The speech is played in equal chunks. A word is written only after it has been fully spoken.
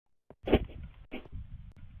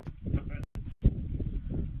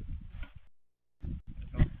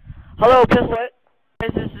Hello, Pistol. This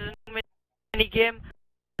is a mini game.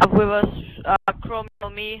 Have with us Chrome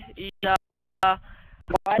me, he's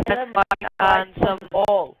and some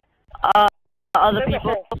other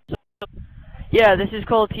people. Yeah, this is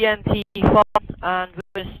called TNT FUN, and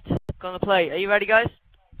we're just gonna play. Are you ready, guys?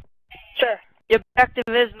 Sure. Your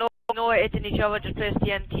objective is no hitting each other, just place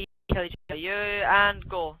TNT, kill each other. You and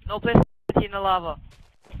go. No place TNT in the lava.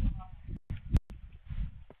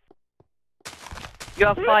 You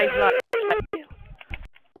have 5 lives.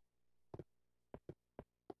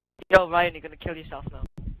 Yo, Ryan, you're gonna kill yourself now.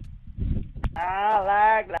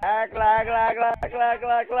 Lag.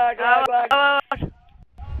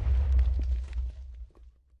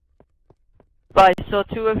 Right, so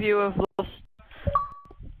 2 of you have lost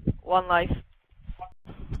 1 life.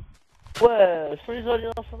 Whoa, somebody's already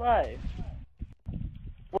lost a life.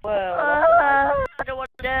 Whoa, I don't want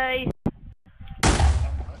to die.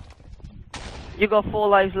 You got 4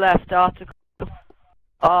 lives left. Come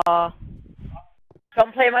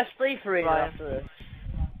play my sleep arena Ryan. after this.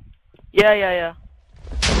 Yeah.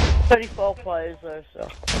 34 players though, so.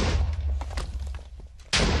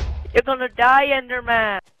 You're gonna die,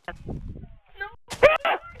 Enderman. No.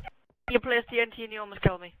 You placed TNT and you almost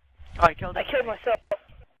killed me. Alright, killed I killed myself.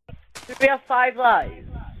 Do we have 5 lives?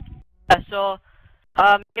 Yeah, so,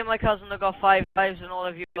 me and my cousin have got 5 lives and all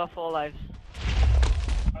of you got 4 lives.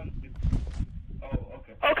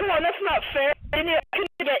 Oh, come on, that's not fair. I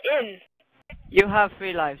couldn't get in. You have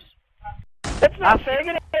 3 lives. That's not fair, I'm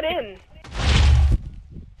gonna get in.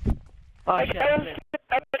 Oh I'm shit. still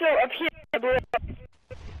up here.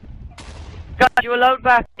 Guys, you allowed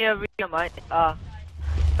back in the arena, mate.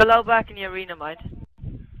 You're allowed back in the arena, mate.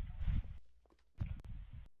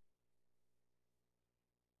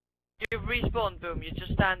 You've respawned, boom. You're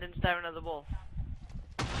just standing staring at the wall.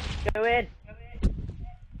 Go in.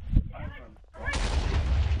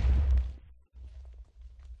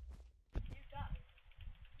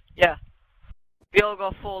 Yeah. We all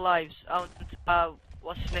got 4 lives.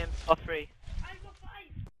 What's his name? For 3. I got 5.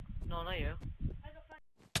 No, not you. I got 5.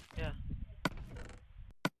 Yeah.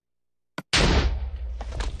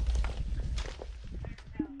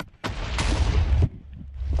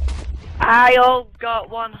 I all got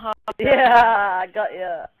 1 heart. Yeah, I got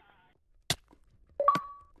you.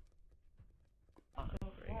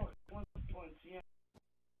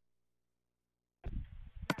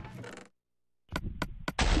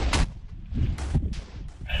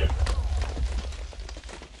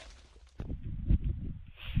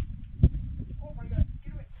 Oh my god,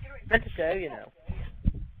 get away. Meant to go, you know.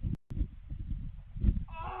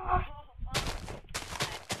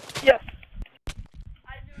 Yes.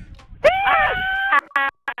 I knew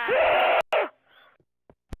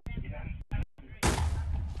you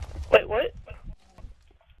Wait, what?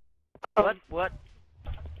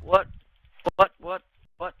 What?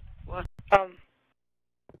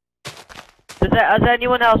 Has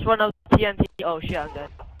anyone else run out of TNT? Oh shit, I'm dead.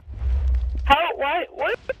 How? Why?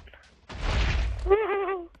 What?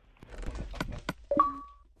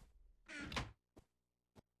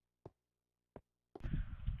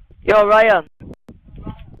 Yo, Ryan.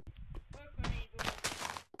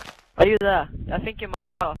 Are you there? I think you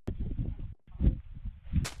might off.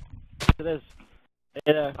 It is.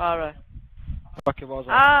 Yeah. Alright. Fuck, it was.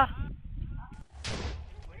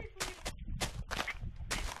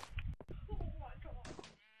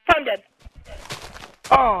 I'm dead.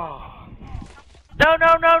 Oh! No!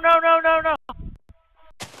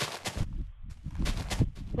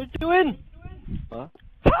 What are you doing? What?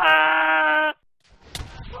 Ah!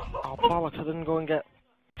 Oh, bollocks, I didn't go and get...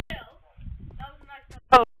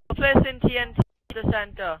 Oh, place in TNT the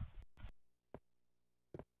center.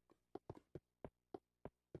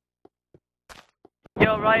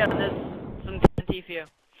 Yo, Ryan, there's some TNT for you.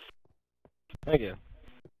 Thank you.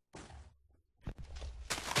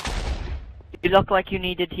 You look like you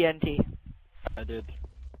needed TNT. I did.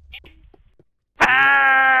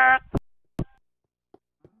 Ah!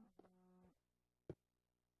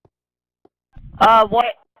 What?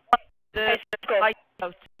 The light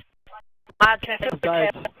out. Mad I've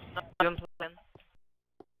died.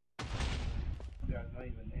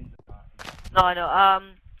 No, I know.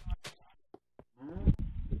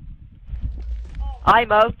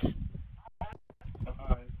 I'm out.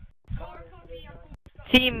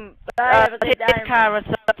 Team, take carrots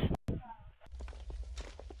out.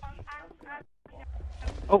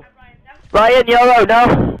 Oh! Ryan, you're out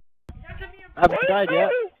now. I haven't died yet.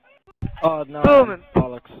 Oh, no. Boom.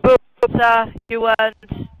 Bollocks. Boom, sir. You went out.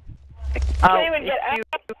 Can't even get out.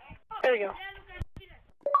 There we go.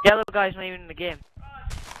 Yellow guy's not even in the game.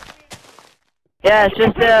 Yeah, it's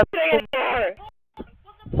just, What's the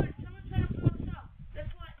point? Someone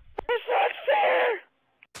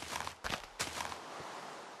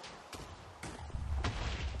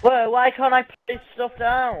Well, why can't I place stuff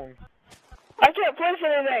down? I can't place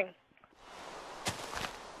anything.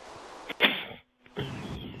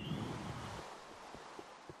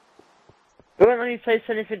 You won't let me place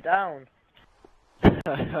anything down.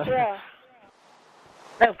 Yeah.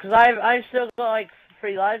 No, because I've still got like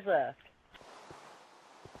 3 lives left.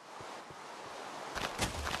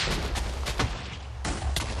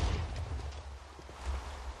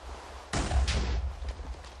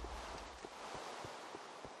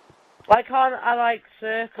 Why can't I like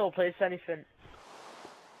circle place anything?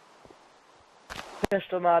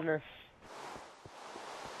 Pistol madness.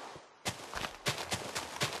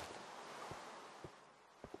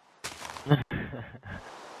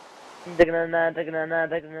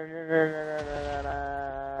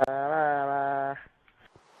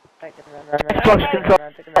 Xbox control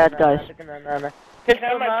bad guys. Can I Pistol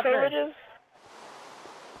have my madness. privileges?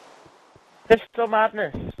 Pistol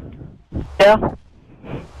madness. Yeah.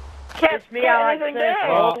 Can't It's me, put I like anything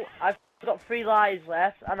down. circle. I've got 3 lives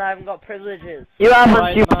left, and I haven't got privileges. You haven't,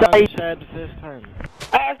 Right, you man, died. shared this time.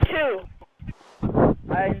 I have 2.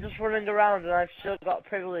 I'm just running around, and I've still got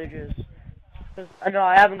privileges. No,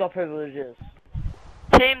 I haven't got privileges.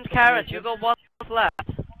 Team Carrot, you got 1 life left.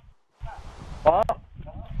 What?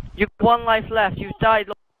 You got 1 life left. You died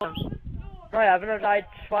lots. No, I haven't. I've died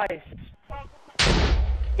twice.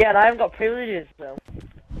 Yeah, and I haven't got privileges, though.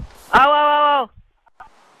 Ow, ow, ow, ow.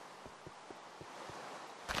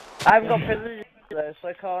 I haven't got privileges, though, so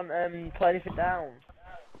I can't put anything down.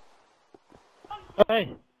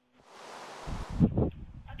 Hey.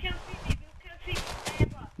 I can't see me. You can't see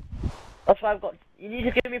me. That's why I've got. You need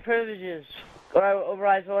to give me privileges. Or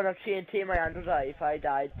otherwise, I won't have TNT in my hand, would I? If I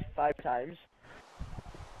died 5 times.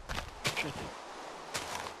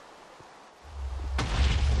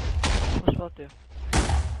 What's that do?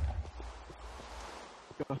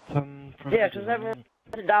 Got Yeah, because everyone's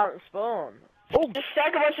sitting down at spawn. Oh, just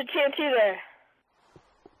stack a bunch of TNT there.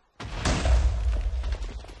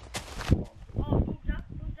 Oh, move down,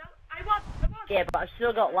 move down. I want. Yeah, but I've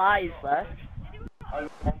still got lives left.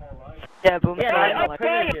 Yeah, boom. Yeah, I I know, got like,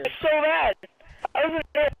 privileges. It's so bad. I wasn't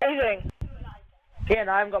doing anything. Yeah, and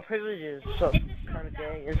I haven't got privileges, so kind of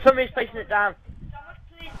gay. And somebody's placing it down.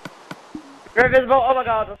 You're invisible. Oh my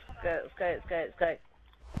god, let's go.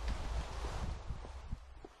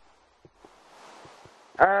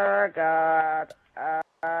 Oh god.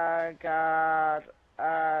 Oh god.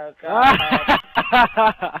 Oh god.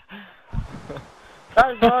 That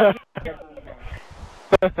was awesome.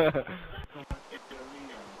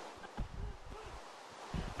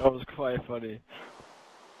 That was quite funny.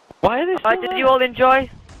 Why are they did you all enjoy?